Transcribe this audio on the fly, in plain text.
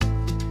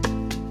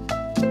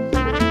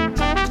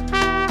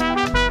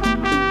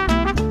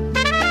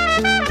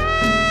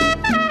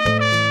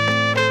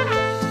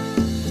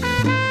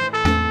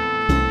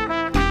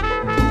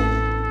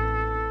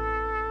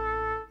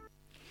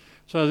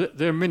So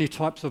there are many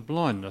types of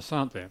blindness,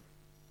 aren't there?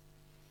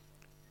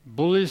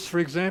 Bullies, for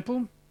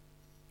example,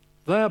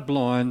 they are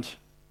blind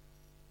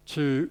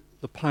to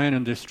the pain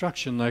and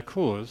destruction they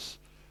cause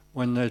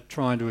when they're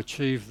trying to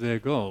achieve their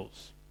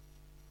goals.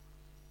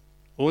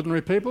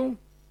 Ordinary people,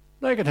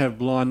 they can have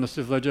blindness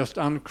if they just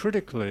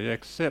uncritically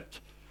accept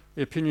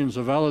the opinions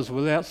of others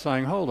without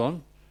saying, hold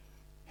on,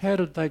 how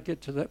did they get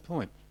to that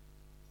point?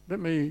 Let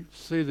me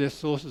see their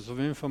sources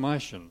of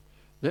information.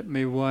 Let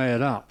me weigh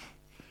it up.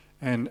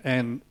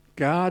 And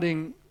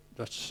guarding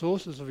the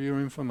sources of your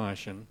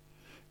information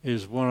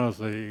is one of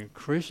the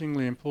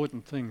increasingly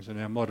important things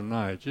in our modern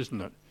age,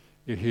 isn't it?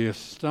 You hear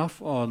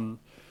stuff on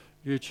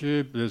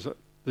YouTube,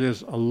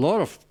 there's a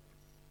lot of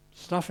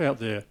stuff out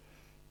there.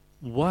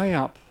 Weigh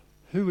up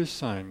who is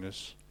saying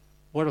this,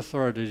 what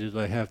authority do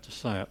they have to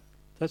say it.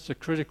 That's a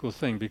critical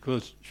thing,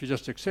 because if you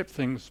just accept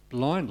things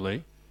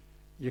blindly,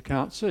 you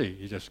can't see.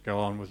 You just go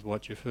on with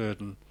what you've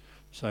heard and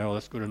say, oh,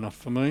 that's good enough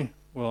for me.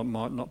 Well, it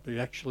might not be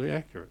actually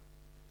accurate.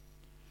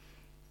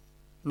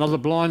 Another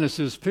blindness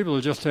is people who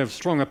just have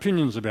strong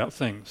opinions about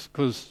things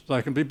because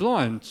they can be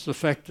blind. It's the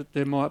fact that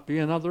there might be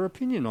another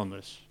opinion on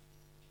this.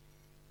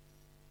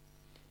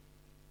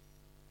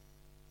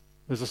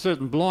 There's a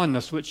certain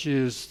blindness which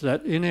is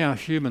that in our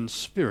human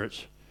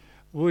spirit,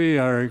 we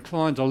are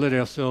inclined to let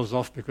ourselves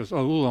off because,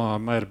 oh, I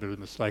made a bit of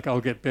a mistake,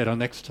 I'll get better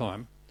next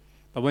time.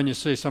 But when you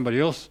see somebody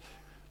else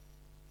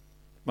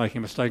making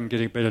a mistake and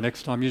getting better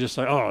next time, you just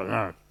say, oh,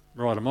 no,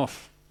 write them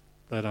off.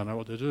 They don't know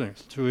what they're doing.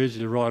 It's too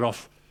easy to write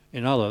off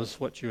in others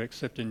what you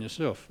accept in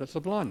yourself. That's a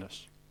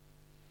blindness.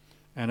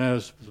 And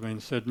as has been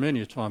said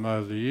many a time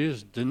over the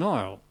years,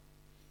 denial.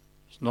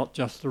 It's not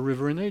just the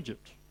river in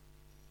Egypt.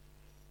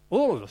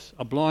 All of us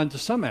are blind to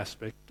some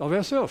aspect of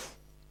ourselves,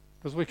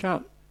 because we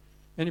can't.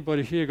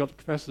 Anybody here got the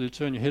capacity to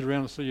turn your head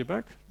around and see your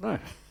back? No.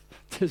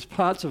 There's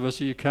parts of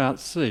us you can't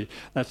see.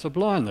 That's a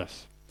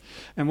blindness.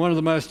 And one of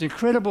the most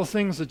incredible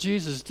things that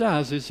Jesus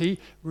does is he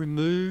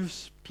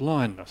removes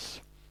blindness.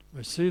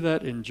 We see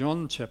that in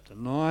John chapter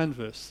 9,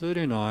 verse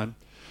 39.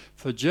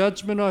 For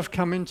judgment I've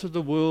come into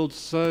the world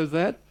so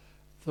that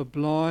the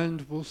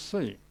blind will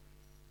see.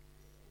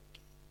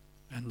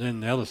 And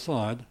then the other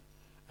side,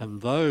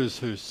 and those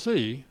who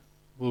see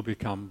will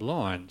become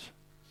blind.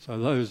 So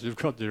those who've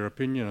got their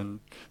opinion and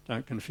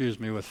don't confuse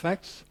me with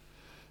facts,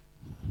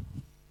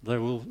 they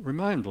will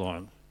remain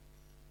blind.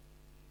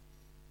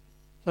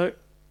 So,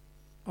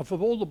 of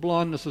all the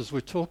blindnesses we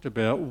talked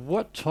about,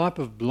 what type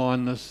of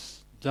blindness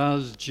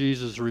does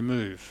Jesus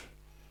remove?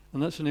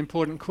 And that's an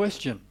important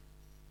question,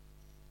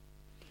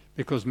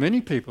 because many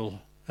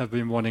people have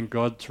been wanting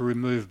God to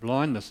remove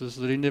blindnesses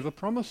that he never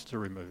promised to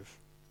remove.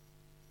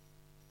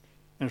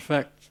 In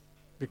fact,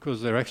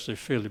 because they're actually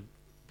fairly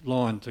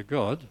blind to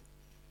God,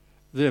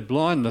 their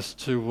blindness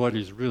to what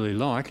he's really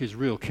like, his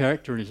real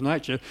character and his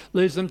nature,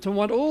 leads them to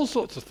want all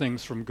sorts of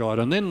things from God,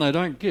 and then they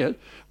don't get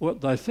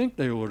what they think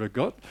they ought to have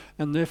got,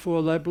 and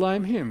therefore they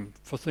blame him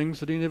for things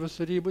that he never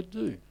said he would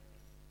do.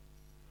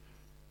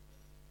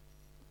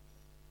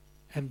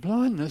 And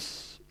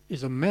blindness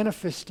is a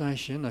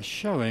manifestation, a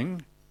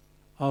showing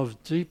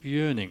of deep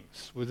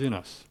yearnings within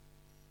us.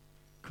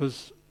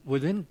 Because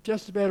within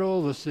just about all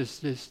of us is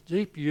this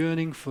deep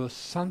yearning for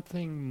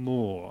something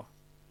more,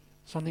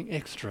 something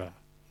extra.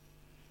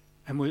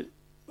 And we're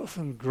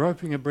often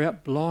groping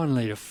about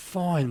blindly to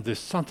find this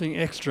something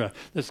extra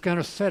that's going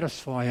to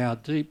satisfy our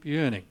deep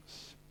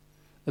yearnings,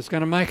 that's going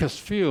to make us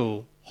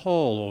feel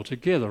whole or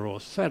together or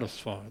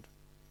satisfied.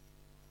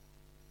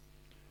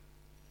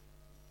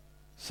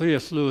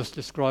 C.S. Lewis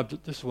described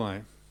it this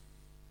way: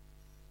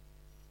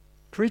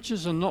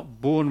 creatures are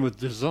not born with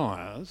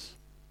desires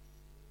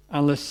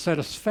unless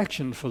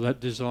satisfaction for that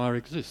desire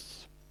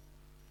exists.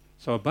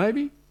 So a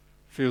baby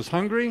feels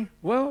hungry,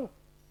 well,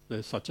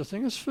 there's such a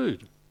thing as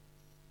food.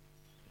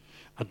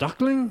 A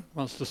duckling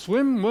wants to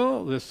swim,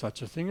 well, there's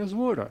such a thing as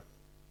water.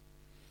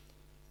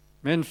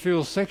 Men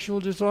feel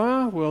sexual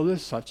desire, well,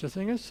 there's such a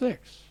thing as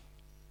sex.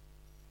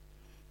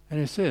 And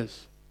he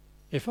says,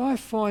 if I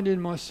find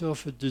in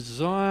myself a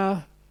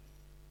desire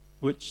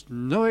which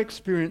no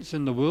experience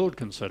in the world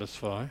can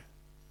satisfy,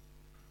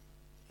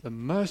 the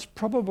most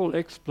probable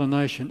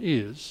explanation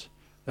is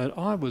that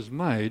I was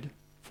made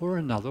for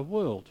another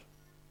world.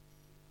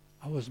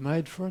 I was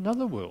made for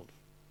another world.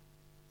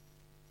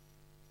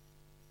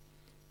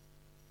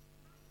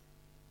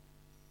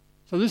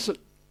 So this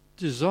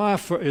desire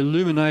for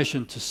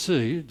illumination to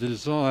see, the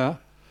desire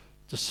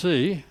to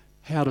see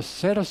how to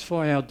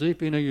satisfy our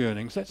deep inner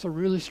yearnings, that's a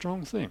really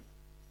strong thing.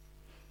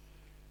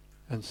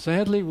 And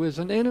sadly, there's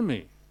an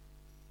enemy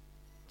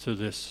to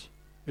this.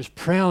 He's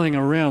prowling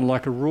around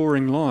like a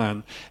roaring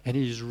lion, and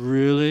he's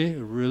really,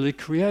 really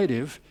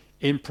creative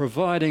in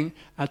providing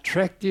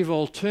attractive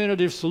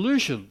alternative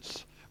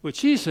solutions,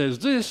 which he says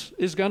this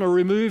is going to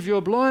remove your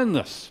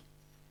blindness.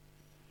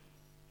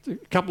 A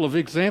couple of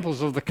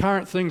examples of the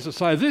current things that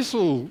say this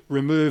will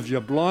remove your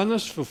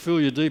blindness,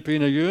 fulfill your deep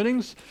inner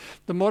yearnings.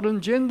 The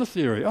modern gender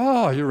theory.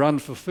 Oh, you're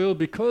unfulfilled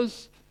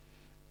because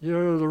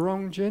you're the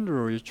wrong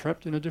gender or you're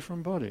trapped in a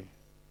different body.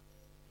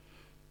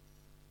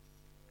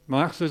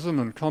 Marxism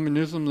and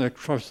communism, they're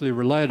closely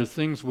related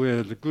things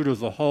where the good of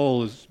the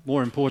whole is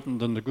more important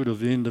than the good of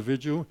the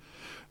individual.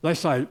 They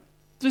say,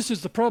 this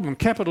is the problem.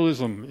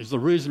 Capitalism is the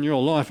reason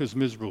your life is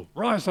miserable.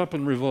 Rise up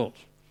and revolt.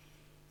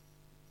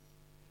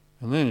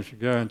 And then if you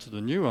go into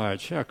the new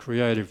age, how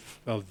creative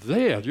are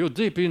there? Your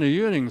deep inner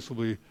yearnings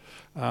will be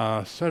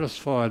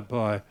satisfied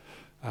by,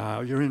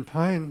 you're in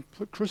pain,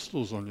 put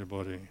crystals on your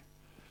body.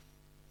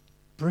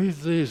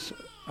 Breathe these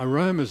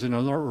aromas in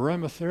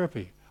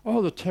aromatherapy.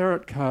 Oh, the tarot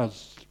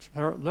cards,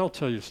 they'll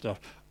tell you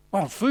stuff.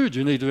 Oh, food,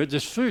 you need to eat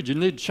this food. You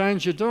need to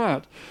change your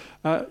diet.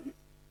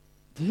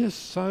 There's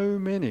so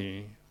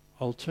many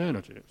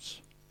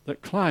alternatives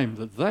that claim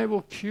that they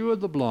will cure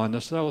the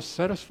blindness, they will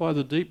satisfy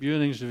the deep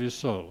yearnings of your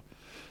soul.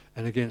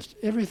 And against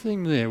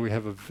everything there, we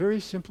have a very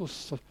simple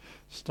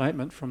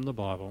statement from the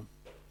Bible.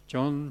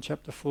 John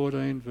chapter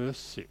 14, verse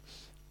 6.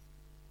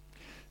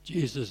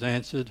 Jesus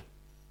answered,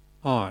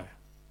 I,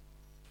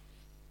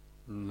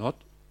 not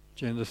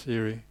gender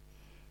theory,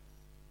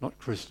 not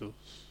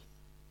crystals,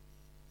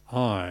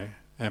 I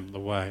am the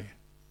way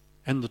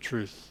and the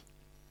truth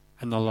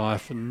and the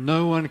life, and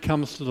no one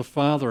comes to the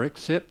Father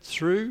except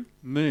through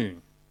me.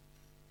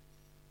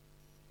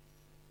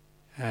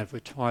 And if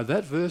we tie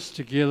that verse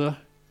together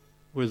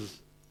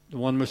with the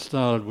one we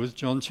started with,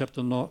 John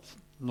chapter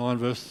 9,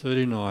 verse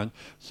 39,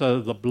 so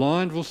the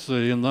blind will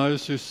see and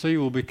those who see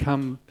will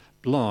become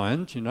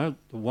blind, you know,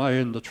 the way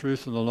and the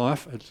truth and the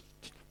life, it's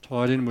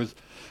tied in with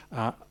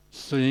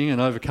seeing and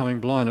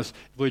overcoming blindness.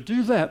 If we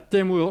do that,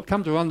 then we'll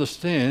come to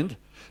understand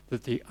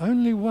that the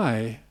only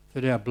way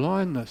that our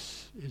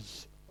blindness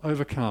is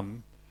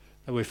overcome,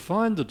 that we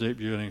find the deep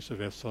yearnings of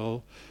our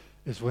soul,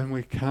 is when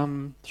we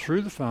come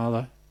through the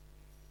Father,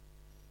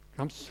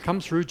 come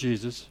through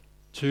Jesus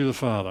to the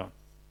Father.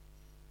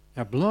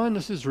 Our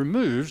blindness is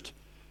removed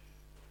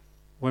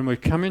when we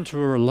come into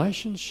a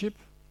relationship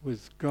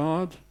with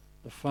God,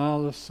 the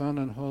Father, Son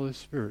and Holy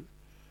Spirit.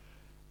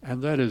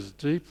 And that is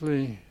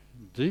deeply,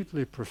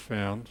 deeply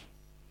profound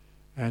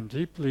and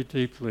deeply,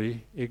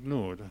 deeply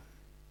ignored.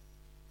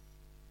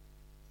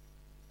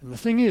 And the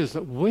thing is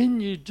that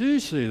when you do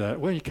see that,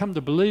 when you come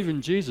to believe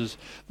in Jesus,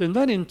 then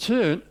that in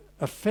turn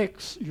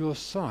affects your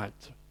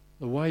sight,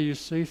 the way you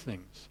see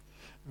things.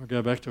 We'll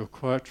go back to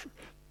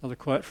another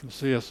quote from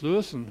C.S.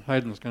 Lewis, and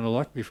Hayden's going to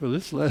like me for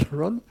this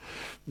later on.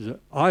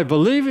 I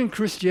believe in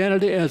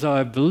Christianity as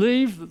I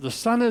believe that the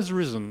sun has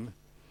risen,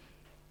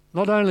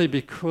 not only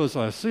because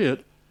I see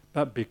it,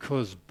 but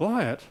because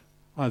by it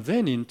I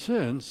then in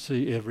turn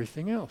see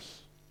everything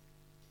else.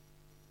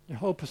 Your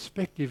whole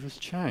perspective has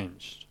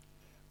changed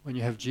when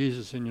you have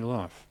Jesus in your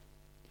life.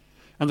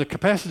 And the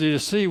capacity to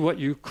see what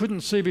you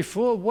couldn't see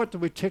before, what do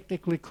we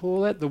technically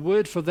call that? The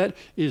word for that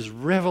is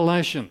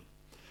revelation.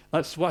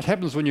 That's what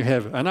happens when you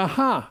have an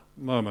aha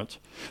moment.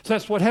 So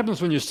that's what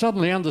happens when you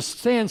suddenly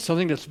understand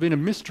something that's been a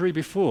mystery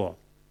before.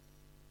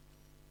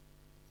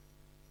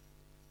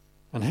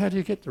 And how do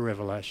you get the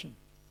revelation?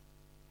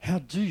 How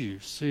do you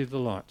see the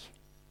light?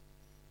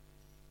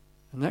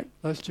 And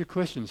those two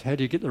questions, how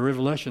do you get the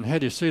revelation, how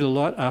do you see the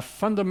light, are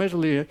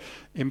fundamentally an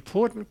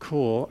important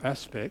core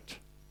aspect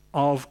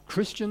of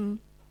Christian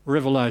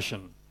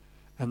revelation.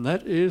 And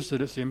that is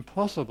that it's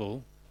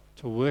impossible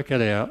to work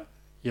it out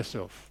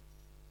yourself.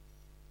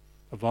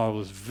 The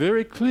Bible is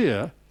very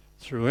clear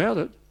throughout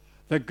it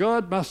that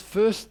God must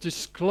first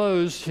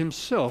disclose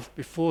himself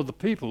before the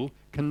people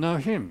can know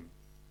him.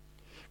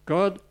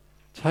 God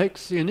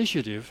takes the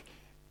initiative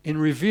in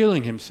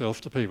revealing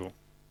himself to people,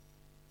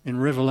 in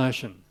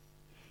revelation.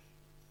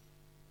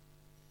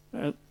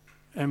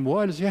 And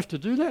why does he have to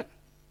do that?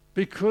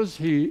 Because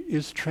he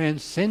is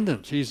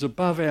transcendent. He's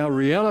above our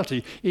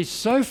reality. He's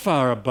so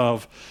far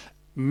above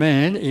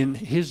man in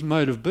his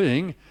mode of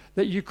being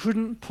that you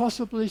couldn't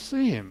possibly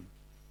see him.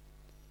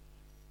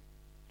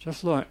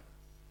 Just like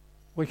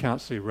we can't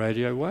see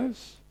radio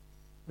waves,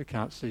 we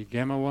can't see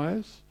gamma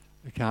waves,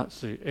 we can't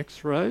see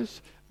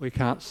X-rays, we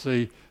can't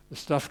see the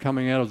stuff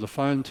coming out of the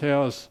phone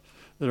towers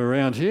that are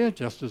around here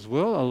just as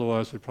well,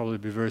 otherwise we'd probably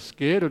be very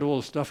scared at all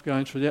the stuff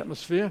going through the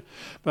atmosphere.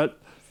 But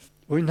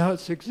we know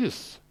it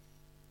exists.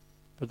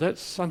 But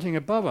that's something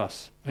above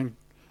us.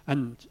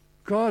 And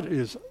God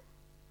is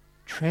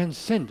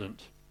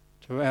transcendent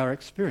to our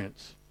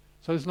experience.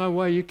 So there's no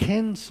way you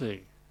can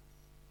see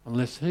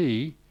unless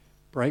he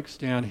breaks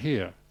down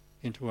here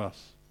into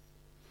us.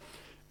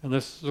 And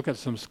let's look at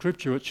some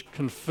scripture which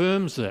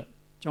confirms that.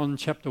 John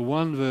chapter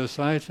 1 verse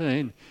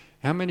 18.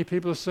 How many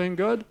people have seen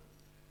God?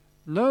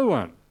 No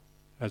one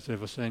has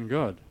ever seen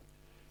God.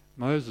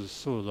 Moses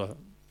saw the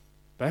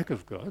back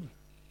of God,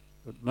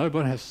 but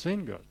nobody has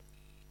seen God.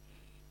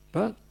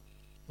 But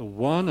the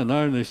one and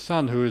only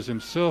Son, who is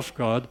himself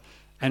God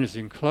and is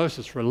in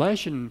closest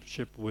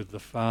relationship with the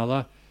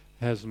Father,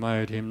 has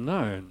made him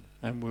known.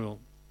 And we'll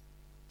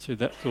see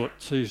that thought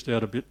teased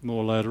out a bit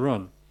more later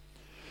on.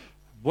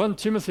 1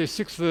 Timothy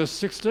 6 verse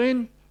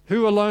 16,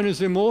 who alone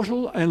is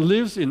immortal and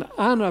lives in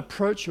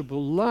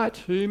unapproachable light,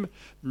 whom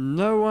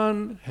no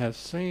one has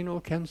seen or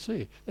can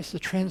see. That's the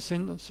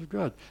transcendence of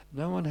God.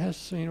 No one has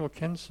seen or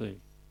can see.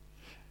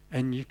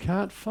 And you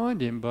can't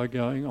find him by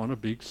going on a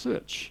big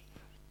search.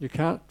 You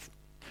can't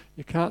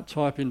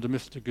type into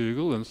Mr.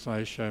 Google and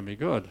say, show me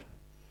God.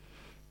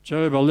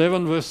 Job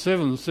 11 verse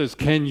 7 says,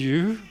 can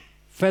you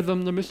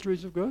fathom the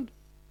mysteries of God?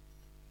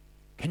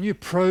 Can you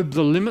probe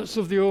the limits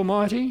of the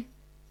Almighty?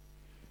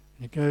 And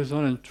he goes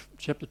on in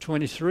chapter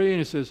 23 and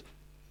he says,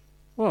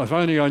 well, if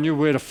only I knew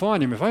where to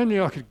find him, if only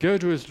I could go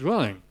to his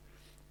dwelling.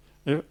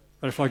 But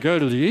if I go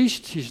to the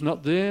east, he's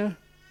not there.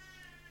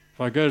 If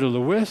I go to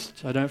the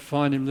west, I don't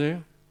find him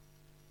there.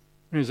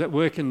 When he's at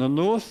work in the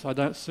north, I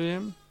don't see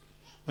him.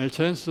 When he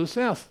turns to the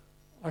south,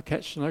 I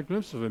catch no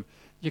glimpse of him.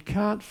 You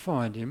can't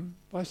find him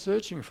by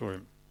searching for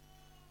him.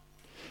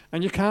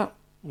 And you can't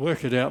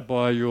work it out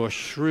by your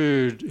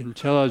shrewd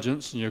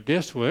intelligence and your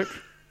guesswork.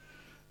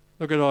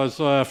 Look at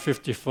Isaiah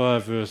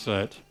 55 verse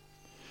 8.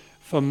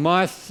 For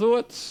my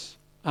thoughts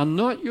are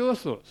not your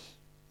thoughts,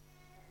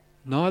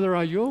 neither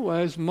are your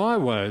ways my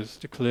ways,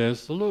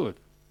 declares the Lord.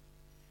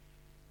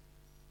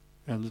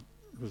 And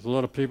there's a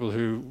lot of people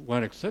who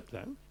won't accept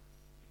that.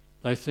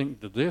 They think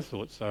that their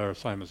thoughts are the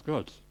same as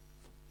God's.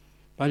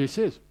 But he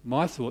says,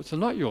 my thoughts are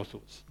not your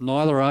thoughts,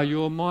 neither are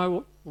your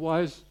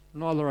ways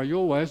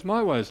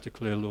my ways,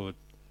 declare Lord.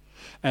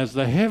 As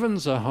the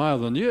heavens are higher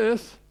than the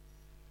earth,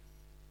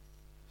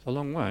 it's a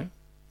long way,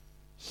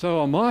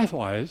 so are my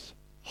ways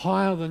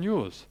higher than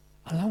yours,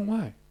 a long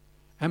way.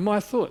 And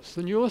my thoughts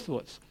than your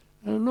thoughts,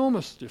 an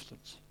enormous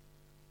distance.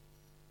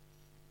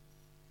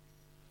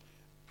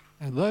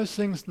 And those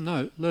things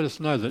let us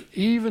know that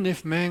even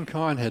if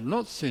mankind had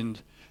not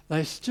sinned,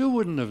 they still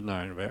wouldn't have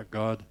known about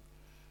God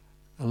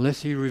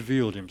unless he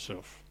revealed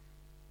himself.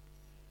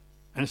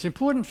 And it's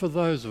important for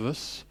those of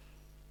us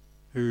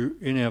who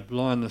in our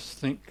blindness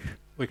think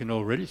we can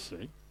already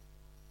see.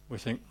 We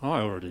think, I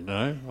already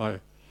know.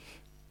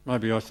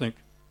 Maybe I think,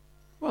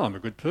 well, I'm a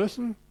good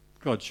person.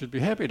 God should be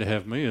happy to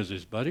have me as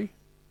his buddy.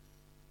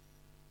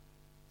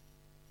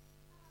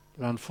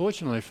 But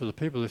unfortunately for the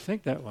people who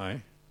think that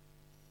way,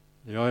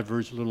 the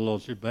average little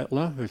Aussie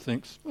battler who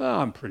thinks, well,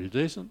 I'm pretty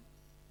decent.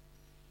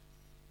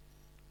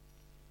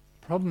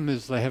 Problem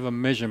is they have a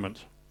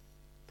measurement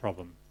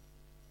problem.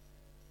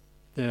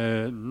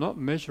 They're not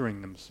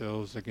measuring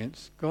themselves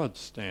against God's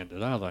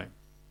standard, are they?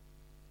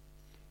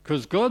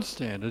 Because God's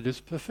standard is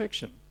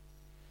perfection.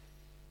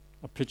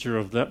 A picture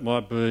of that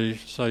might be,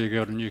 say you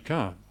got a new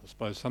car. I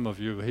suppose some of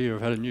you here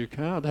have had a new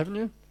car, haven't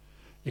you?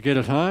 You get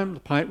it home, the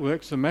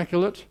paintwork's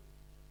immaculate,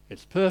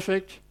 it's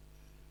perfect,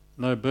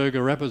 no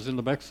burger wrappers in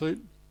the back seat,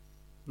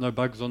 no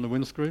bugs on the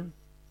windscreen.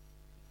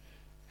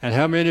 And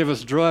how many of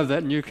us drive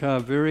that new car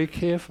very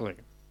carefully?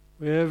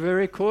 We're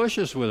very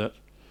cautious with it.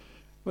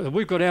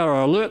 We've got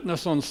our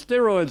alertness on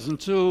steroids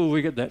until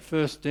we get that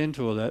first dent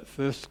or that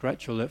first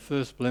scratch or that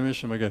first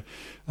blemish and we go,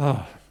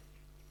 oh,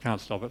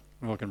 can't stop it,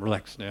 I can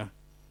relax now.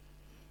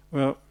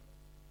 Well,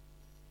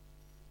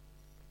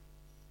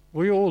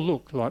 we all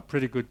look like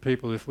pretty good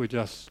people if we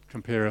just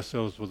compare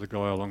ourselves with the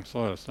guy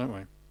alongside us, don't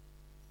we?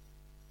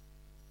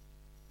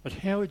 But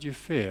how would you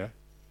fare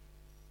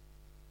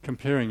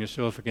comparing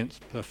yourself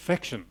against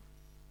perfection?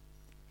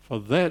 For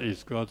that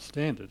is God's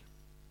standard.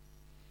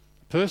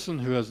 A person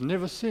who has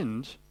never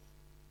sinned,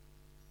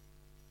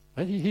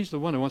 he's the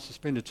one who wants to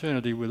spend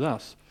eternity with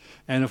us.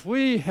 And if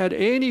we had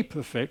any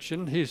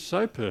perfection, he's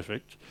so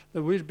perfect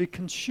that we'd be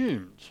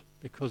consumed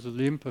because of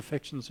the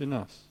imperfections in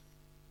us.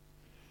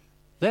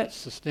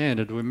 That's the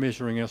standard we're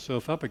measuring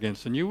ourselves up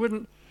against. And you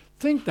wouldn't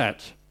think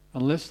that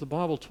unless the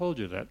Bible told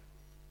you that.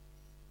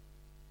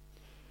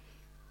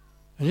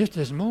 And yet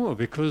there's more,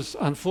 because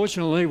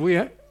unfortunately we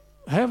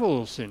have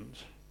all sinned.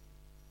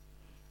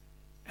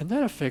 And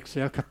that affects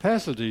our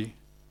capacity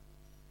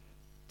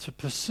to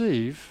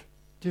perceive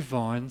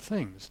divine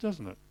things,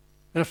 doesn't it?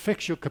 It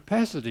affects your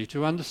capacity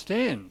to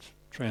understand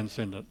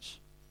transcendence,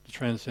 the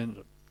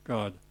transcendent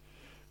God.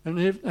 And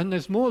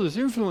there's more, there's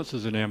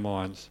influences in our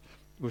minds.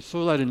 We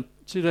see that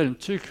in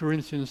 2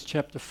 Corinthians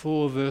chapter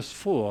 4, verse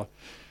 4.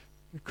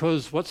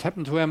 Because what's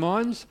happened to our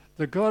minds?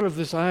 The God of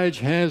this age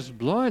has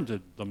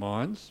blinded the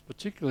minds,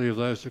 particularly of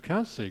those who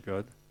can't see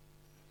God,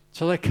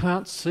 so they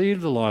can't see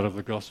the light of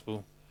the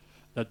gospel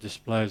that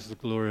displays the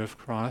glory of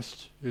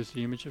Christ, who is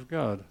the image of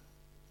God.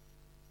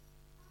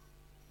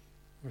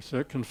 We see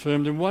it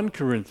confirmed in 1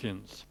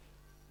 Corinthians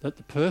that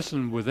the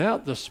person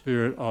without the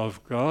Spirit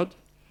of God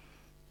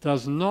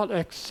does not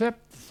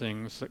accept the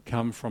things that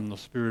come from the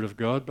Spirit of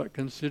God, but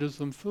considers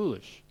them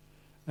foolish.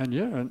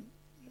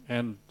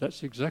 And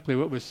that's exactly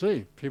what we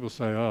see. People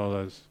say, oh,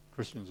 those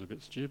Christians are a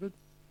bit stupid,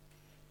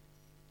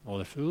 or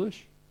they're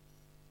foolish.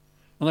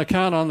 And they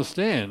can't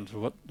understand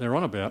what they're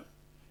on about,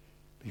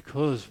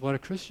 because what a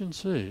Christian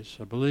sees,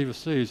 a believer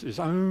sees, is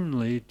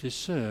only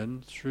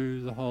discerned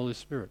through the Holy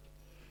Spirit.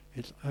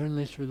 It's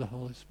only through the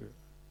Holy Spirit.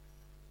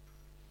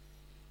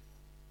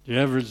 The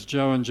average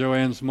Joe and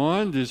Joanne's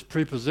mind is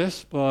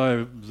prepossessed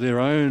by their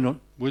own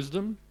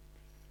wisdom,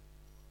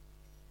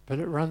 but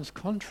it runs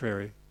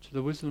contrary to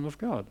the wisdom of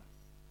God.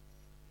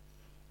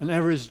 An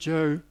average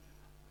Joe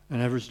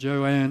and average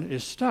Joanne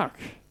is stuck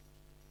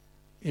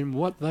in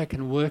what they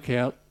can work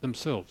out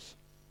themselves,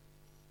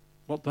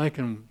 what they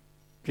can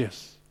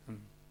guess and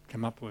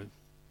come up with.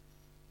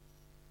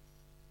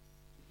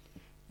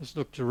 Let's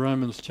look to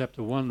Romans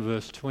chapter 1,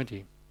 verse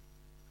 20.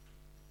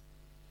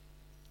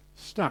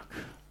 Stuck.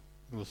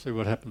 We'll see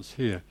what happens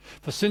here.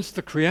 For since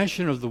the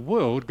creation of the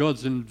world,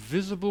 God's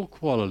invisible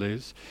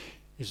qualities,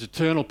 his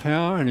eternal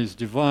power and his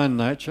divine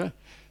nature,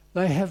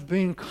 they have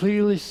been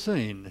clearly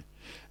seen,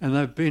 and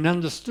they've been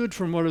understood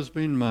from what has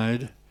been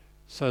made,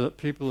 so that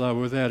people are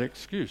without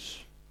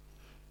excuse.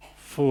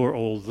 For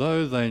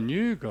although they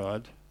knew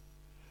God,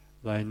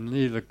 they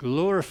neither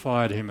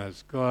glorified him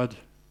as God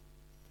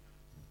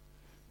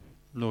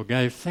nor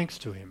gave thanks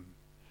to him,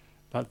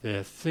 but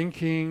their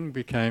thinking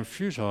became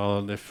futile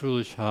and their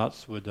foolish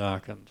hearts were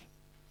darkened.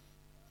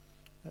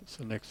 That's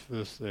the next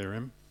verse there,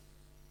 Em.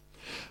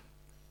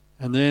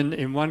 And then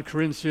in 1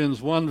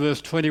 Corinthians 1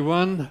 verse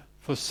 21,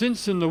 for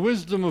since in the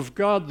wisdom of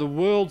God the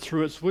world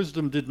through its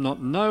wisdom did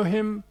not know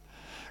him,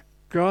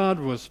 God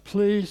was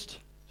pleased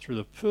through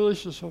the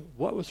foolishness of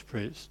what was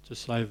preached to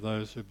save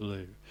those who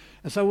believe.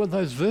 And so what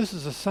those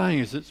verses are saying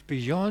is it's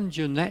beyond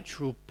your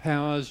natural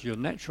powers, your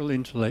natural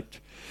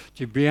intellect,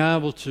 to be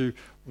able to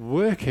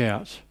work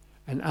out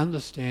and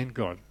understand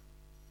God.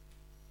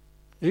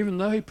 Even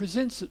though he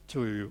presents it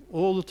to you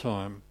all the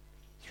time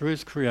through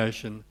his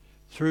creation,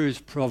 through his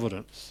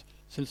providence,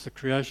 since the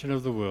creation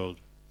of the world.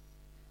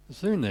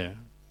 It's in there.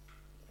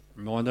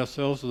 Remind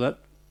ourselves of that,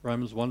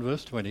 Romans 1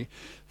 verse 20.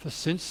 For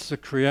since the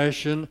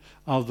creation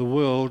of the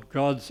world,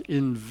 God's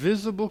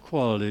invisible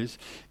qualities,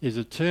 his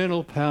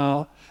eternal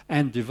power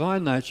and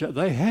divine nature,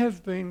 they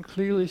have been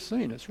clearly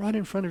seen. It's right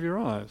in front of your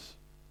eyes.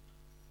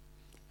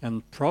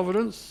 And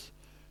providence,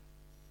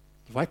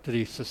 the fact that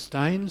he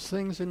sustains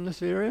things in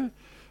this area,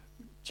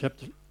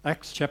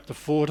 Acts chapter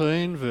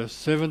 14 verse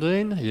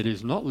 17, yet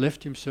he's not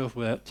left himself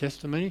without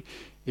testimony.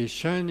 He's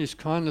shown his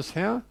kindness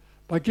how?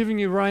 By giving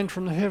you rain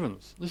from the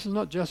heavens. This is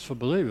not just for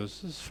believers,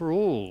 this is for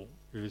all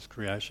of his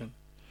creation.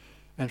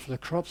 And for the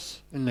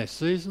crops in their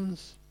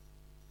seasons.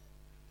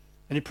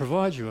 And he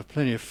provides you with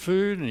plenty of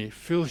food and he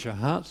fills your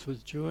hearts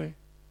with joy.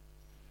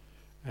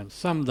 And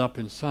summed up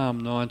in Psalm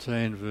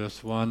 19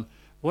 verse 1,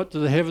 what do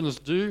the heavens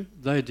do?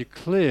 They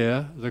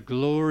declare the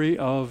glory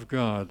of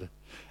God.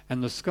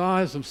 And the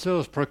skies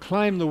themselves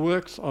proclaim the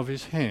works of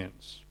his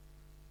hands.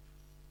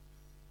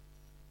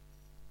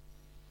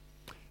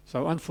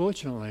 So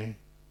unfortunately,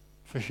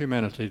 for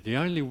humanity, the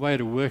only way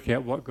to work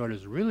out what God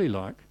is really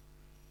like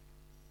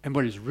and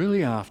what he's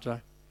really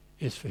after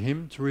is for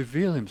him to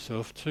reveal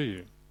himself to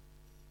you.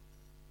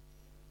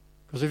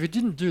 Because if he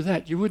didn't do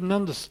that, you wouldn't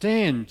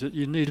understand that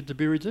you needed to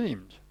be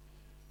redeemed,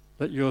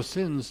 that your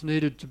sins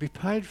needed to be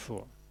paid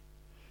for.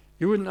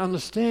 You wouldn't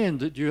understand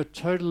that you're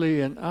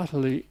totally and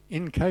utterly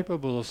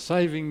incapable of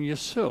saving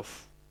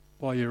yourself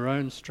by your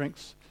own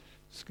strengths,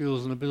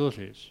 skills and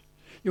abilities.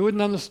 You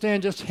wouldn't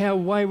understand just how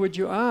wayward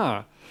you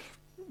are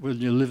when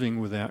you're living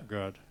without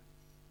God.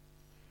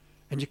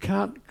 And you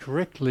can't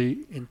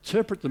correctly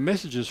interpret the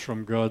messages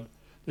from God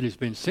that he's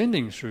been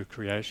sending through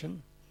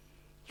creation,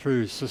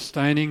 through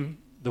sustaining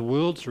the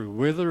world, through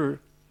weather,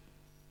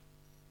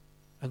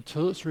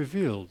 until it's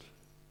revealed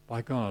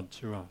by God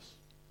to us.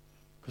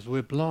 Because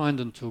we're blind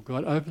until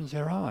God opens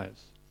our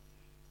eyes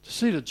to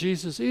see that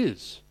Jesus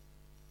is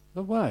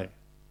the way.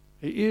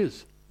 He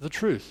is the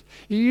truth.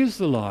 He is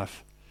the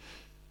life.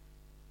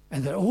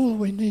 And that all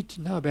we need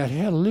to know about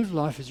how to live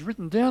life is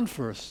written down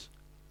for us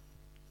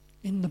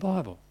in the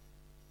Bible.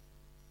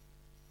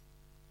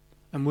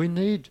 And we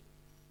need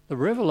the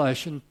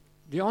revelation,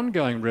 the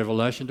ongoing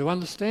revelation, to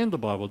understand the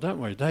Bible, don't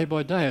we? Day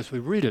by day as we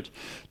read it,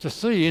 to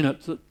see in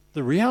it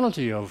the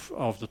reality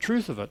of the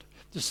truth of it,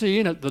 to see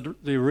in it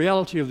the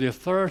reality of the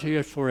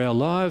authority for our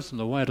lives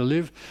and the way to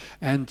live,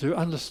 and to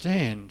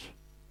understand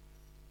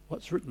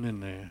what's written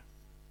in there.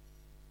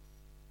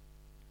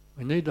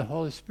 We need the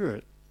Holy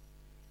Spirit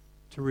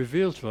to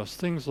reveal to us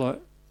things like,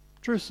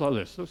 truths like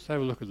this. Let's have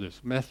a look at this.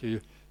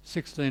 Matthew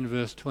 16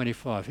 verse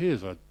 25.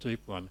 Here's a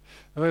deep one.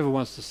 Whoever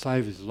wants to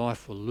save his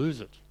life will lose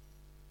it.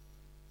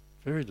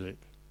 Very deep.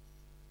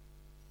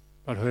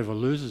 But whoever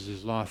loses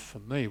his life for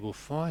me will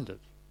find it.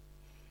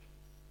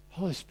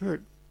 Holy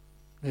Spirit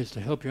needs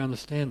to help you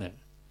understand that.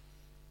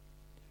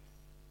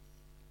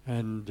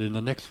 And in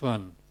the next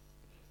one,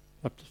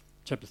 up to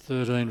chapter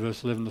 13,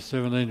 verse 11 to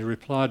 17, he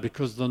replied,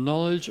 because the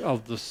knowledge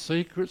of the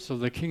secrets of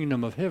the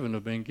kingdom of heaven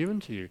have been given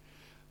to you.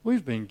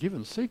 We've been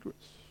given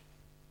secrets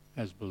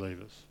as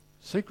believers.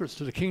 Secrets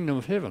to the kingdom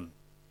of heaven.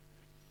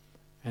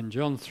 And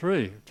John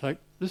 3, take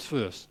this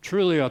verse.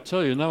 Truly I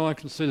tell you, no one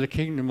can see the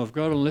kingdom of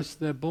God unless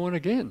they're born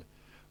again.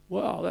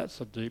 Wow,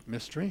 that's a deep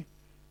mystery.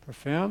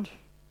 Profound.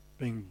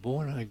 Being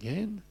born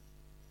again.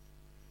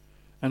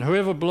 And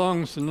whoever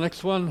belongs, and the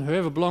next one,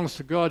 whoever belongs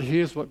to God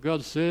hears what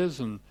God says,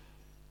 and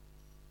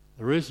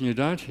the reason you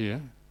don't hear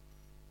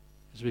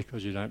is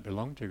because you don't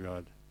belong to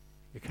God.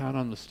 You can't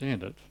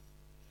understand it.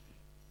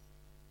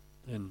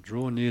 Then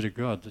draw near to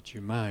God that you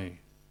may.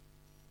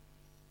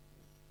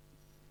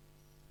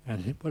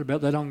 And what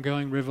about that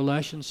ongoing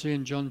revelation? See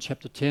in John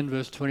chapter 10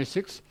 verse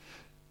 26.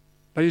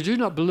 But you do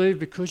not believe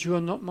because you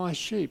are not my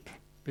sheep,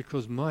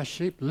 because my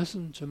sheep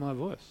listen to my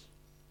voice.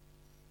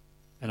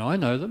 And I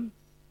know them,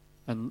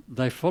 and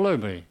they follow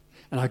me.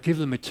 And I give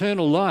them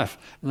eternal life,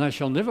 and they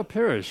shall never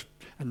perish,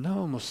 and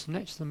no one will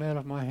snatch them out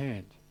of my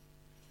hand.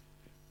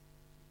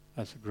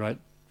 That's a great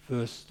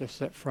verse. That's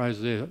that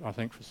phrase there, I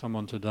think, for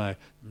someone today.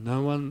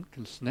 No one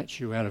can snatch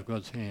you out of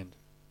God's hand.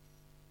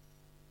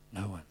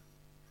 No one.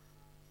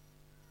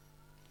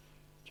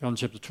 John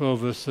chapter 12,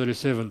 verse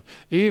 37.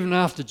 Even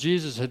after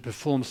Jesus had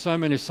performed so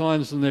many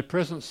signs in their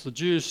presence, the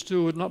Jews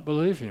still would not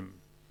believe him.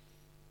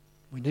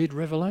 We need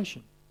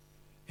revelation,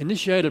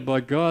 initiated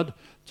by God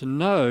to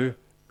know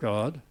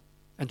God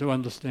and to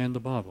understand the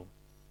Bible.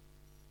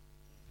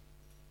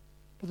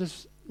 But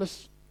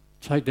let's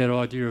take that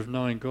idea of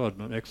knowing God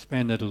and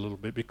expand that a little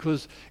bit,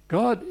 because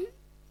God,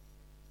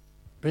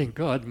 being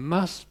God,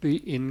 must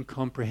be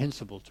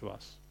incomprehensible to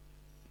us.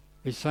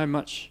 He's so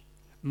much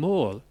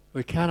more.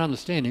 We can't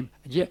understand him,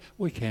 and yet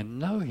we can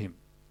know him.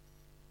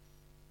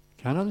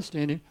 Can't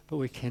understand him, but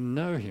we can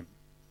know him.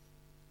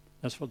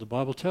 That's what the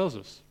Bible tells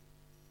us.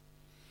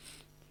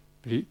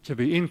 To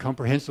be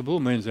incomprehensible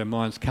means our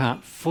minds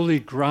can't fully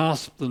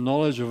grasp the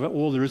knowledge of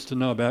all there is to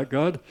know about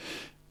God,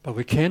 but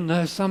we can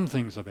know some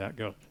things about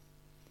God.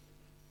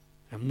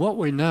 And what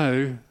we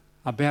know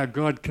about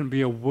God can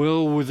be a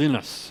well within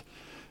us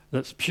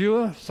that's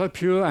pure, so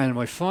pure, and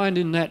we find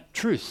in that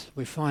truth,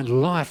 we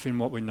find life in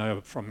what we know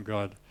from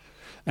God.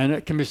 And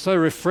it can be so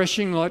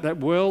refreshing, like that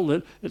well,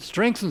 that it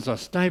strengthens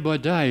us day by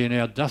day in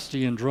our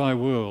dusty and dry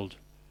world.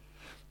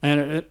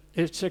 And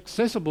it's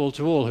accessible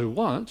to all who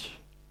want,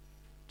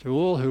 to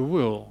all who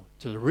will,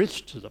 to the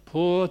rich, to the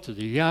poor, to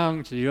the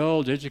young, to the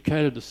old, the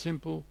educated, the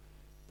simple,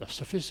 the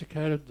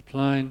sophisticated, the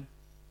plain.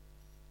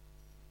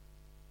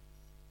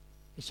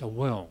 It's a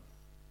well.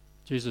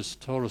 Jesus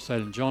told us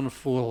that in John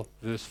 4,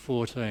 verse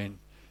 14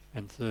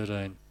 and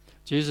 13.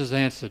 Jesus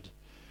answered,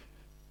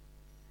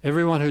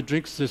 everyone who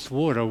drinks this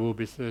water will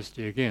be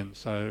thirsty again.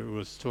 So it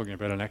was talking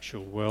about an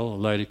actual well. A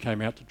lady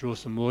came out to draw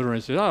some water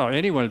and said, oh,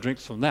 anyone who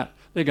drinks from that,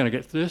 they're going to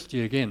get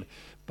thirsty again.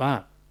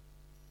 But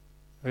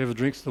whoever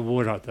drinks the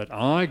water that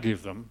I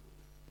give them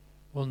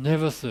will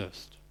never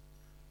thirst.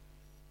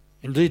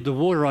 Indeed, the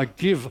water I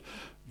give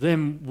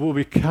them will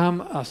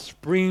become a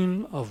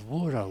spring of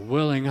water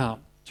welling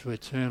up to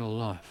eternal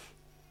life.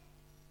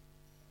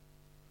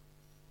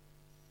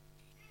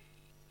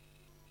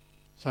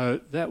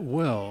 So that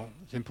well,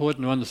 it's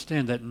important to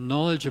understand that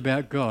knowledge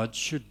about God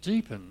should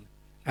deepen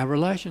our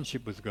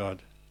relationship with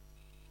God.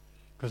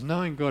 Because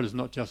knowing God is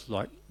not just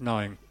like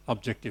knowing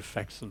objective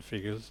facts and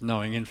figures,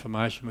 knowing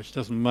information which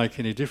doesn't make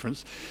any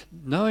difference.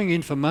 Knowing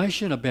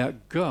information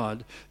about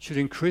God should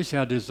increase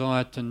our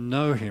desire to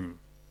know him.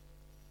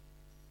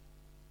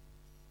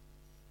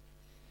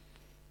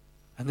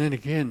 And then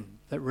again,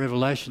 that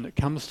revelation that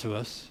comes to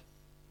us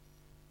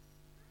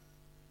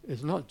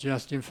is not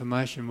just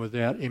information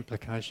without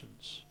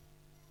implications.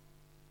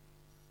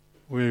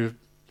 The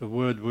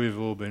word we've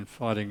all been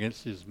fighting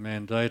against is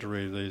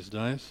mandatory these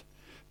days,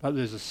 but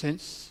there's a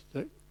sense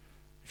that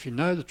if you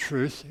know the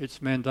truth,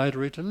 it's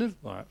mandatory to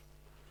live by it,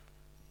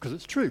 because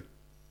it's true.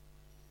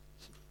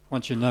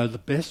 Once you know the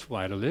best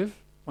way to live,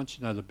 once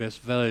you know the best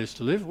values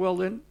to live, well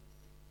then,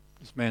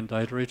 it's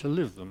mandatory to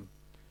live them.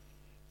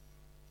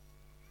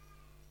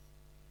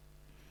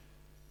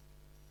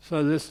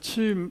 So there's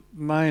two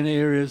main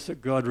areas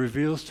that God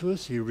reveals to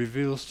us. He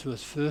reveals to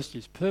us first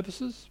his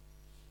purposes,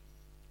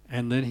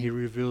 and then he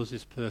reveals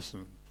his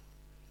person.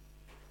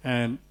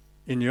 And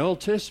in the Old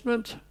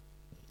Testament,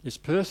 his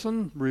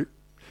person,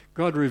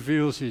 God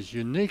reveals his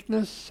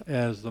uniqueness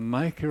as the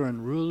maker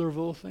and ruler of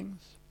all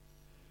things.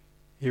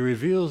 He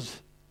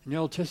reveals, in the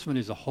Old Testament,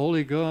 he's a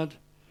holy God,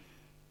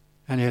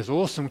 and he has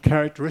awesome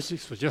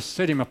characteristics which just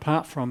set him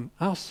apart from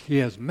us. He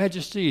has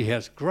majesty, he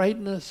has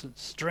greatness and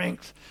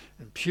strength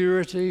and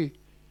purity.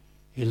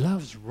 He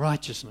loves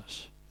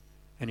righteousness,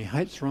 and he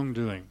hates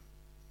wrongdoing.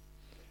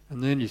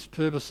 And then his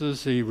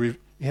purposes, he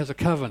has a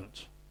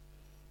covenant.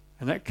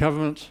 And that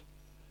covenant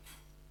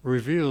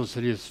reveals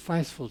that he is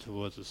faithful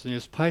towards us, and he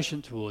is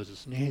patient towards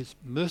us, and he is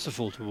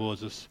merciful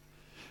towards us,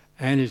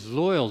 and is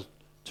loyal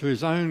to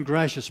his own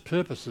gracious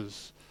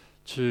purposes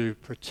to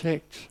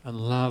protect and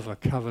love a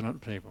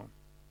covenant people.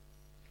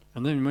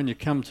 And then when you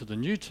come to the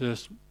New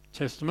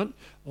Testament,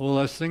 all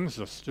those things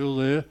are still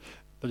there,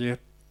 but the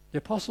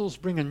apostles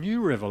bring a new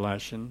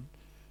revelation,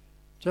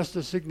 just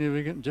as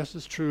significant, just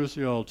as true as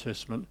the Old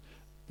Testament.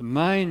 The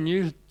main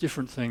new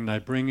different thing they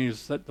bring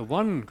is that the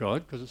one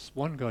God, because it's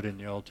one God in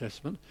the Old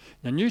Testament,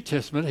 in the New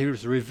Testament he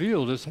was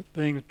revealed as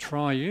being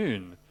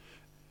triune,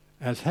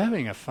 as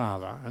having a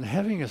Father and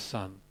having a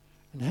Son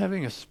and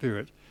having a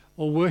Spirit,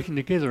 all working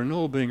together and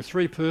all being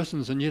three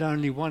persons and yet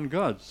only one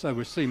God. So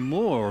we see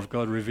more of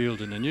God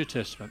revealed in the New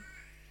Testament.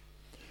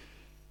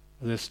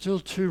 But there's still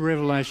two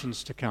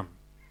revelations to come.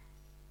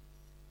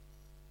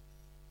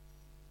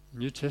 The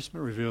New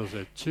Testament reveals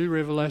there are two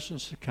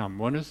revelations to come.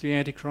 One is the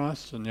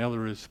Antichrist and the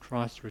other is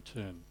Christ's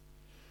return.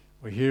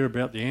 We hear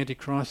about the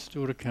Antichrist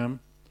still to come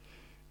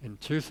in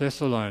 2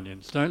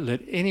 Thessalonians. Don't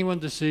let anyone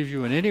deceive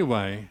you in any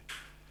way,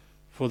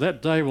 for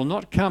that day will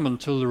not come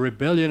until the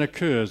rebellion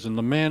occurs and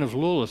the man of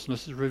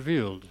lawlessness is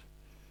revealed,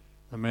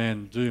 the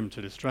man doomed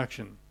to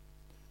destruction.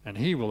 And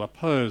he will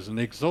oppose and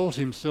exalt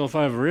himself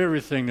over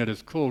everything that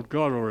is called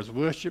God or is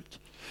worshipped,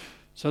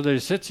 so that he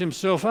sets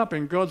himself up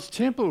in God's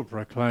temple,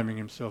 proclaiming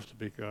himself to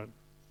be God.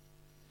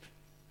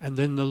 And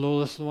then the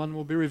lawless one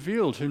will be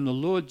revealed, whom the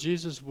Lord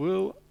Jesus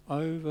will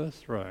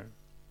overthrow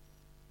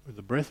with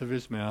the breath of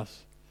his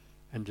mouth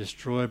and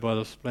destroy by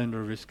the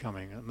splendour of his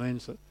coming. It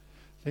means that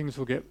things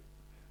will get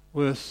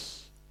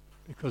worse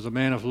because a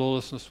man of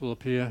lawlessness will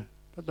appear,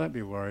 but don't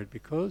be worried,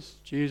 because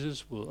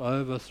Jesus will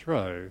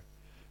overthrow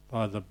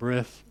by the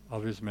breath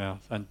of his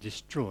mouth and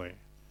destroy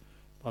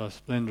by the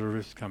splendour of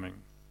his coming.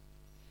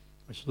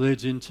 Which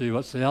leads into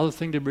what's the other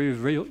thing to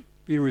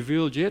be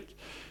revealed yet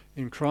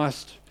in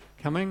Christ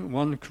coming.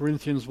 1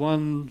 Corinthians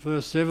 1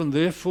 verse 7,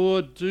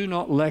 therefore you do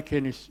not lack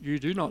any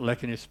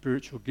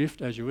spiritual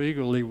gift as you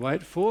eagerly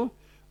wait for.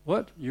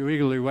 What? You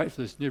eagerly wait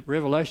for this new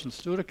revelation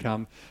still to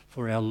come,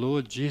 for our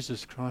Lord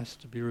Jesus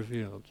Christ to be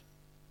revealed.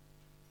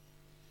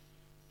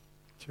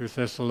 2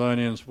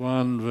 Thessalonians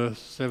 1 verse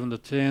 7 to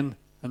 10,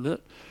 and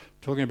that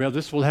talking about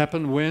this will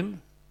happen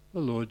when the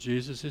Lord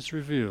Jesus is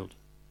revealed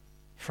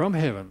from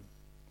heaven.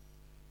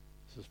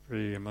 This is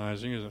pretty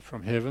amazing, isn't it?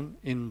 From heaven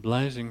in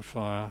blazing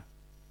fire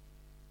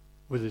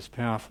with his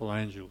powerful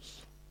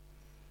angels.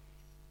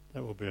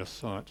 That will be a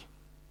sight.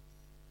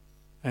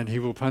 And he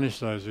will punish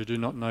those who do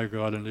not know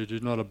God and who do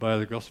not obey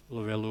the gospel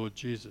of our Lord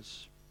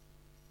Jesus.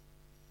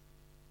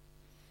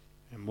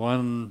 In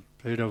 1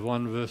 Peter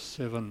 1 verse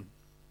 7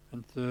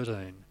 and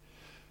 13,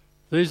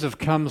 these have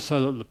come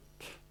so that the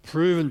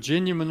proven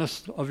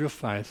genuineness of your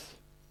faith,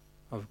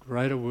 of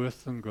greater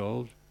worth than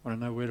gold. I don't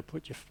know where to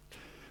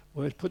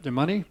put the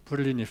money, put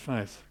it in your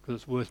faith,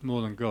 because it's worth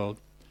more than gold,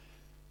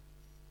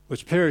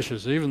 which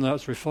perishes even though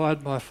it's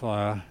refined by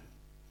fire,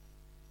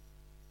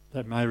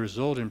 that may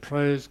result in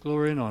praise,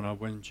 glory and honour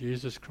when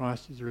Jesus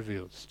Christ is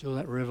revealed. Still,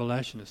 that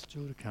revelation is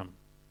still to come.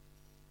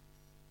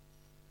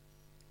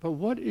 But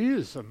what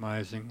is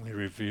amazingly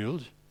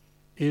revealed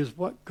is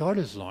what God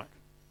is like.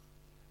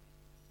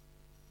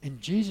 In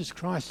Jesus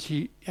Christ,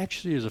 he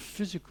actually is a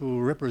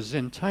physical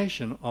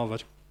representation of a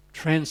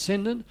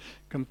transcendent,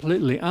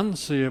 completely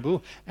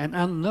unseeable and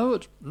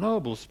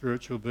unknowable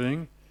spiritual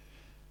being.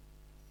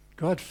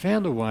 God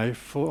found a way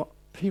for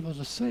people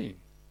to see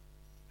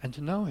and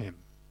to know him.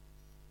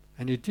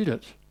 And he did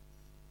it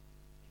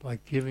by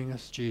giving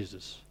us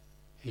Jesus.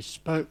 He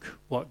spoke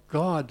what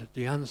God,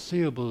 the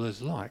unseeable,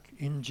 is like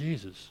in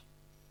Jesus.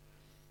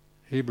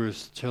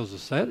 Hebrews tells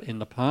us that in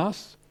the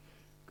past,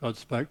 God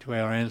spoke to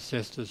our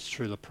ancestors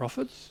through the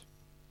prophets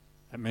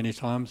at many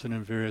times and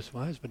in various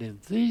ways, but in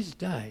these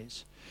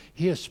days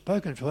he has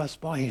spoken to us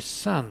by his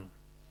Son,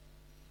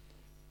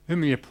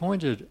 whom he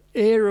appointed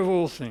heir of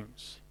all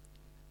things,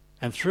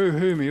 and through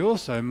whom he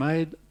also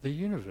made the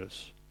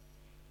universe.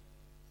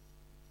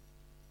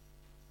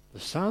 The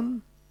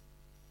Son,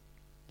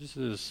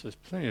 there's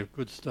plenty of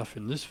good stuff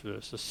in this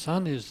verse. The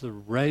Son is the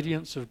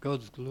radiance of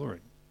God's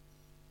glory.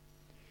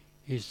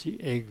 He's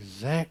the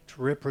exact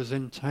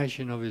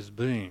representation of his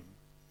being,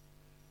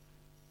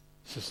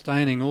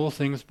 sustaining all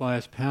things by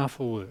his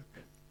powerful work.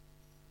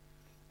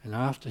 And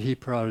after he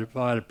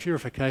provided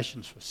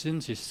purifications for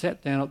sins, he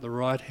sat down at the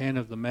right hand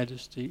of the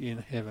Majesty in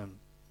heaven.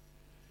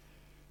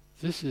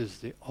 This is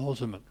the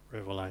ultimate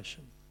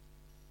revelation.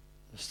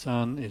 The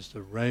Son is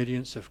the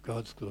radiance of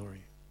God's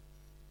glory,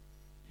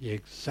 the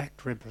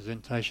exact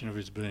representation of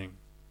his being.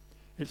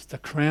 It's the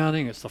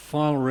crowning, it's the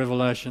final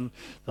revelation,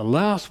 the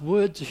last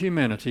word to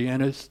humanity,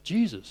 and it's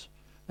Jesus.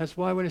 That's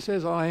why when he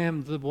says, I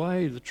am the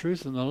way, the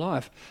truth, and the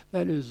life,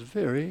 that is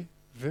very,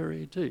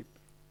 very deep.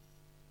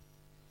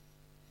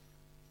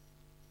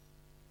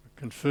 I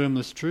confirm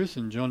this truth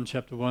in John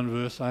chapter 1,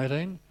 verse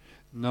 18.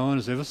 No one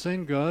has ever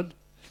seen God,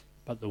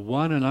 but the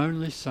one and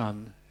only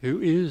Son, who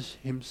is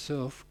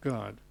himself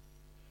God,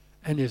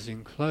 and is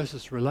in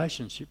closest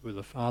relationship with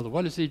the Father.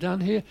 What has he done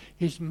here?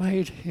 He's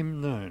made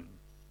him known.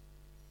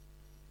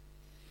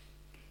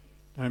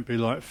 Don't be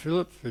like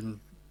Philip in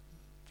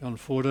John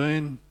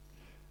 14.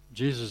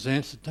 Jesus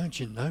answered, don't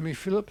you know me,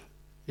 Philip?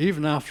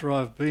 Even after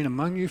I've been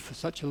among you for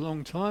such a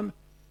long time,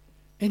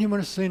 anyone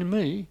who has seen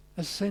me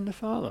has seen the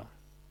Father.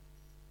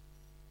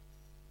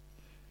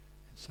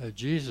 So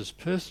Jesus'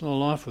 personal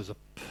life was a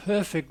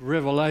perfect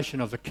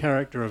revelation of the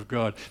character of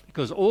God,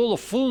 because all the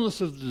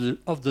fullness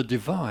of the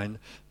divine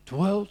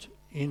dwelt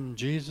in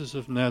Jesus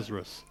of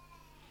Nazareth.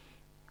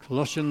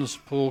 Colossians,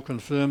 Paul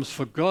confirms,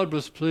 for God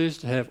was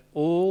pleased to have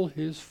all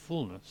his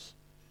fullness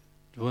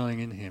dwelling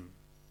in him.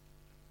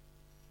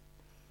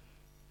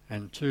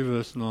 And 2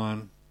 verse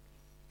 9,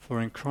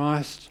 for in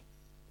Christ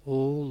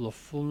all the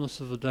fullness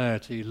of the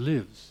deity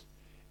lives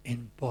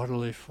in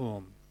bodily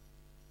form.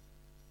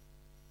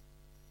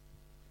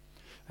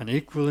 And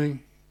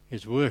equally,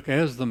 his work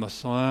as the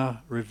Messiah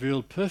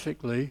revealed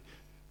perfectly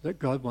that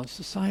God wants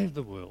to save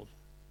the world.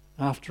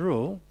 After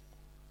all,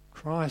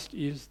 Christ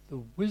is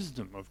the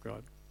wisdom of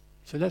God.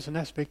 So that's an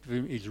aspect of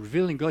him. He's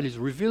revealing God. He's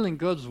revealing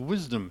God's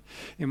wisdom.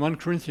 In 1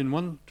 Corinthians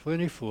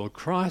 1:24,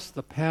 Christ,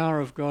 the power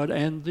of God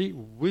and the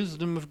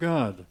wisdom of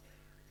God.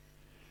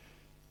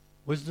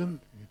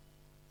 Wisdom,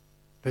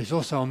 But he's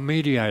also a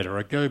mediator,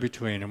 a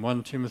go-between. In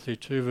 1 Timothy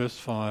 2 verse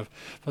 5,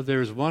 for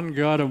there is one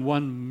God and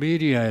one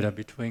mediator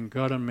between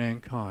God and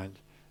mankind.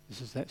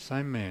 This is that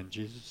same man,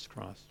 Jesus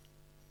Christ.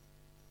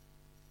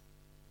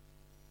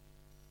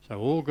 So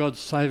all God's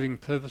saving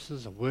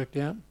purposes are worked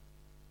out.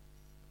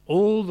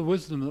 All the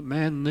wisdom that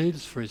man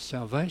needs for his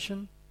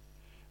salvation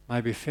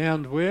may be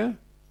found where?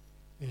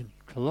 In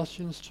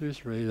Colossians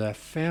 2:3, they're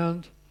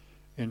found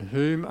in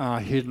whom are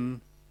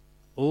hidden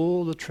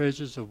all the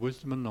treasures of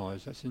wisdom and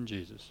knowledge. That's in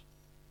Jesus.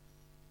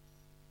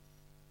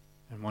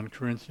 And 1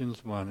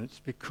 Corinthians 1, it's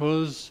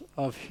because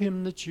of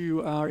him that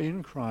you are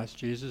in Christ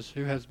Jesus,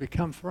 who has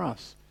become for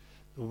us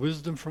the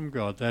wisdom from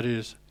God, that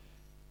is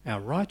our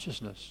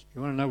righteousness.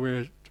 You want to know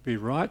where to be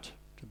right,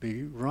 to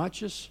be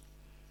righteous,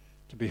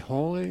 to be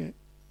holy,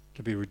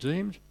 to be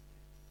redeemed?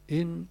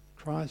 In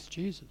Christ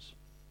Jesus.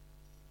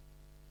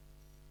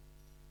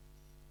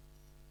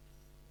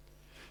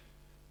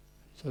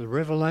 So the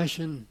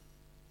revelation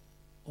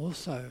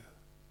also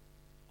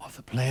of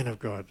the plan of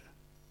God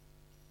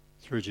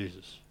through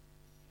Jesus.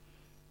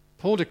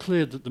 Paul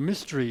declared that the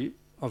mystery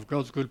of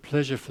God's good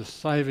pleasure for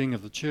saving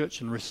of the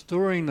church and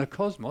restoring the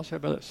cosmos, how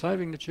about that?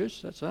 Saving the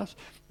church, that's us.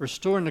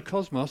 Restoring the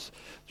cosmos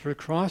through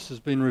Christ has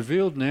been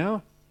revealed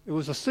now. It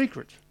was a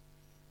secret,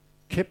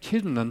 kept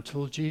hidden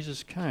until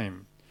Jesus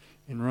came.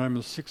 In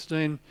Romans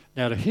 16,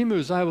 now to him who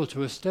is able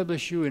to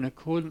establish you in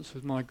accordance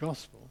with my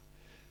gospel.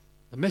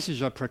 The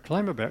message I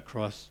proclaim about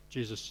Christ,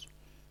 Jesus,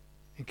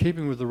 in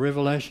keeping with the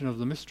revelation of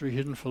the mystery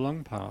hidden for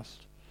long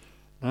past.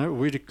 No,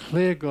 we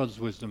declare God's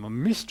wisdom, a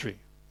mystery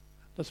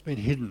that's been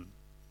hidden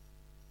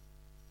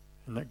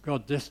and that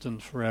God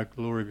destined for our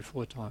glory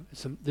before time.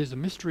 There's a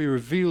mystery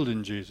revealed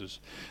in Jesus.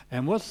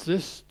 And what's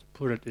this? To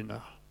put it in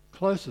the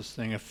closest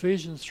thing,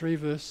 Ephesians 3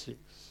 verse 6.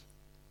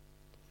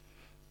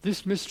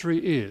 This mystery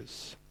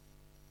is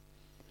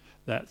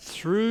that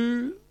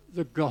through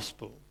the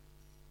gospel,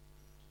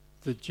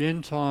 the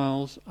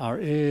Gentiles are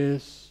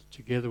heirs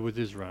together with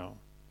Israel,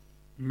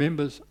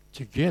 members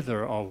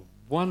together of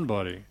one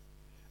body,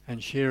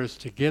 and sharers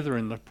together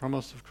in the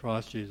promise of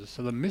Christ Jesus.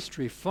 So the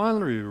mystery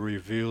finally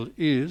revealed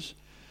is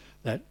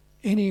that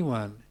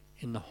anyone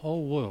in the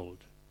whole world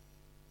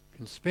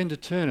can spend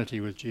eternity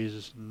with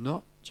Jesus,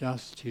 not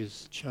just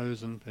his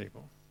chosen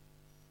people.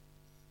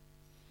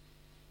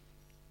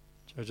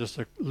 So just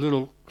a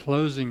little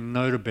closing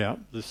note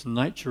about this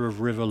nature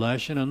of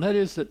revelation, and that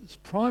is that it's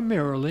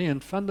primarily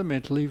and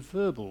fundamentally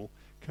verbal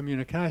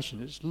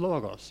communication. It's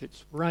logos,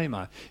 it's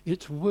rhema,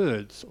 it's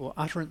words or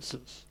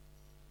utterances.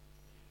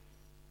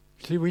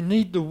 See, we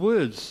need the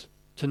words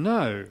to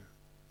know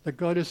that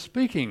God is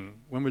speaking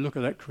when we look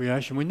at that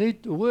creation. We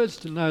need the words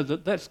to know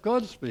that that's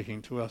God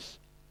speaking to us.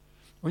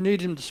 We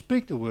need him to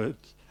speak the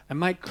words and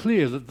make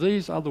clear that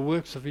these are the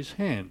works of his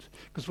hand,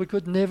 because we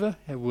could never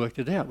have worked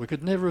it out. We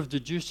could never have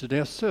deduced it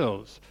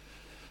ourselves.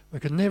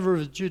 We could never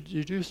have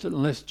deduced it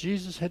unless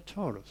Jesus had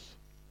told us.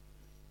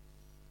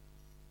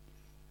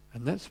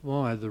 And that's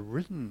why the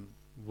written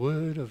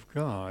word of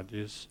God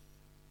is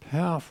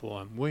powerful,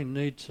 and we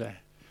need to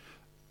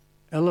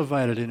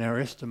elevate it in our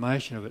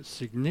estimation of its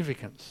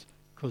significance,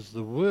 because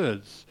the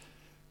words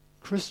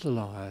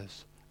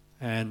crystallize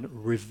and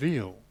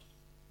reveal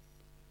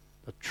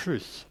the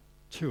truth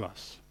to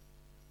us.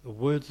 The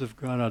words of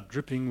God are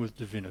dripping with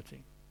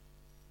divinity.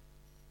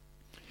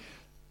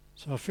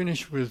 So I'll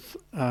finish with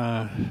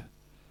a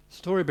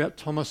story about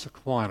Thomas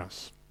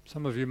Aquinas.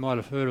 Some of you might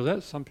have heard of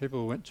that. Some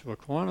people went to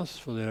Aquinas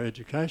for their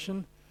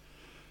education.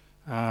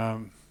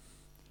 Thomas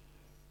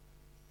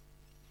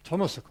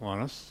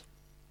Aquinas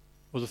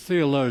was a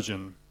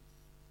theologian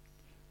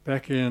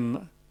back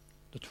in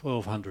the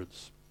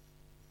 1200s.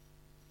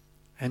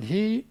 And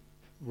he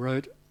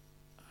wrote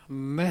a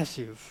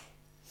massive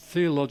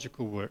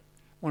theological work,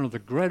 one of the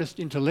greatest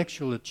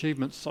intellectual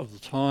achievements of the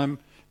time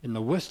in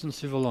the Western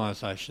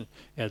civilization.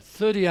 He had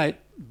 38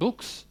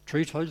 books,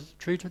 treatises.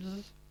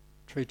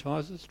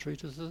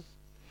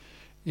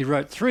 He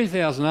wrote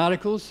 3,000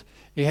 articles.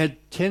 He had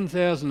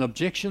 10,000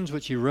 objections,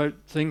 which he wrote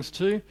things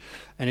to,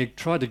 and he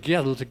tried to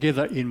gather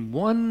together in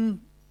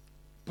one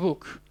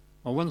book,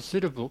 or one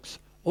set of books,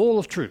 all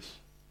of truth.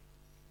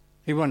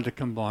 He wanted to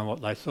combine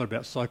what they thought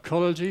about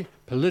psychology,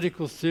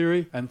 political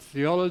theory, and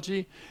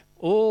theology,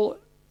 all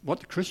what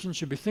the Christians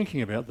should be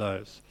thinking about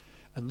those.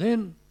 And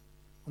then,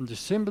 on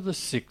December the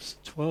 6th,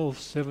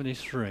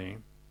 1273,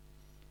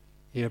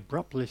 he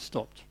abruptly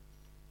stopped.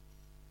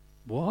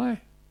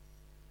 Why?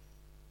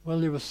 Well,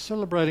 he was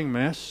celebrating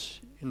Mass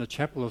in the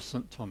chapel of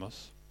St.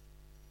 Thomas,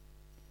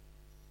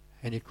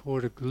 and he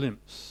caught a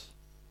glimpse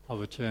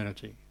of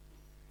eternity.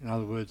 In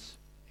other words,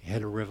 he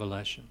had a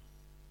revelation.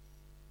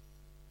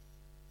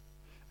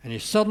 And he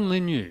suddenly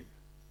knew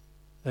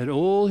that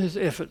all his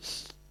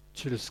efforts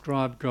to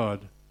describe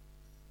God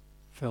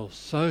fell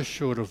so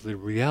short of the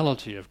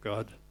reality of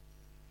God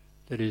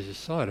that he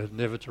decided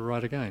never to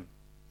write again.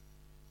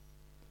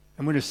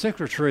 And when his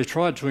secretary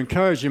tried to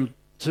encourage him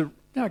to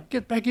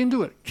get back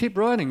into it, keep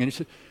writing, and he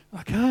said,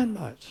 I can't,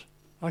 mate.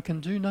 I can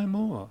do no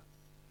more.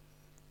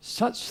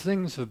 Such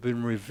things have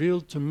been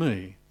revealed to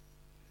me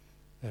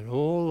that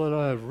all that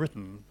I have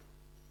written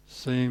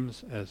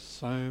seems as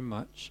so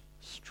much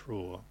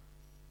straw.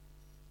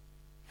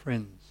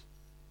 Friends,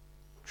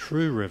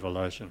 true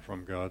revelation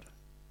from God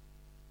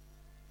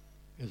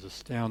is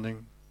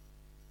astounding,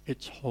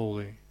 it's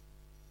holy,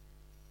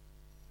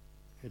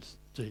 it's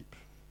deep.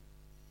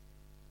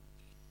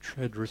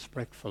 Tread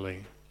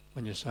respectfully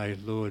when you say,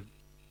 Lord,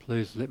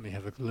 please let me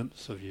have a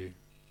glimpse of you.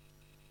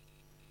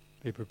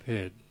 Be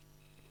prepared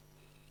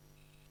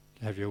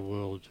to have your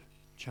world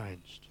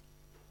changed.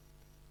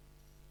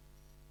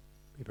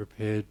 Be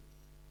prepared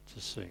to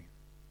see.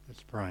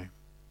 Let's pray.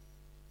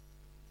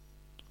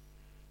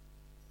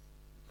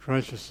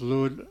 Gracious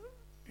Lord,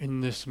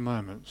 in this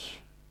moment,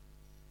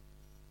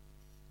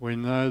 we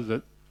know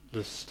that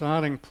the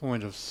starting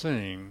point of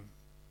seeing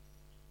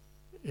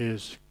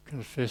is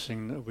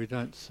confessing that we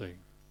don't see,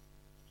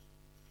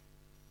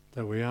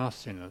 that we are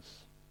sinners,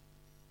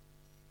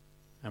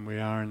 and we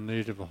are in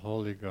need of a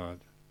holy God.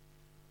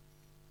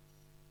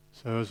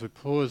 So as we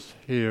pause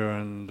here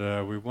and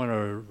we want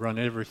to run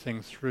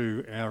everything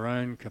through our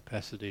own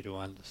capacity to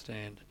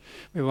understand,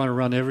 we want to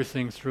run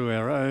everything through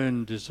our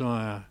own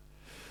desire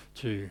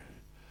to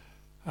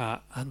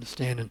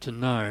understand and to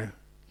know,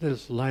 let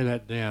us lay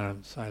that down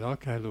and say,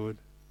 okay, Lord,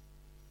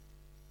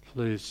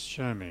 please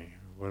show me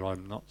what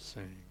I'm not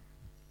seeing.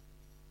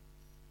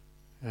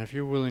 And if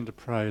you're willing to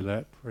pray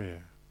that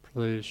prayer,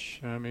 please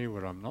show me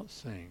what I'm not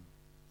seeing,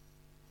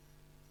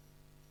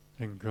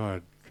 then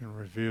God can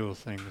reveal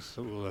things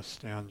that will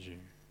astound you.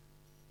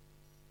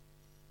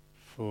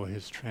 For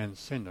his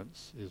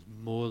transcendence is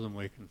more than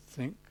we can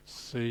think,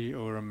 see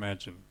or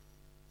imagine.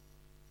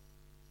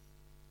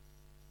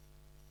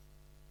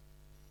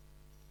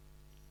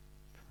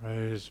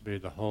 Praise be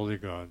the Holy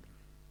God.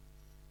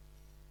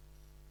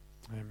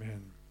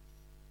 Amen.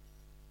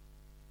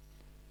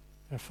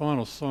 Our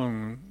final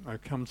song, I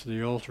Come to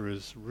the Altar,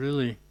 is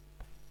really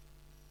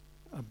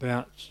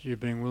about you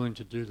being willing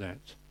to do that.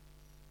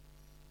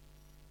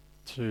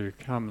 To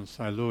come and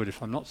say, Lord,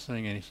 if I'm not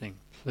seeing anything,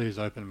 please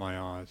open my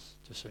eyes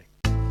to see.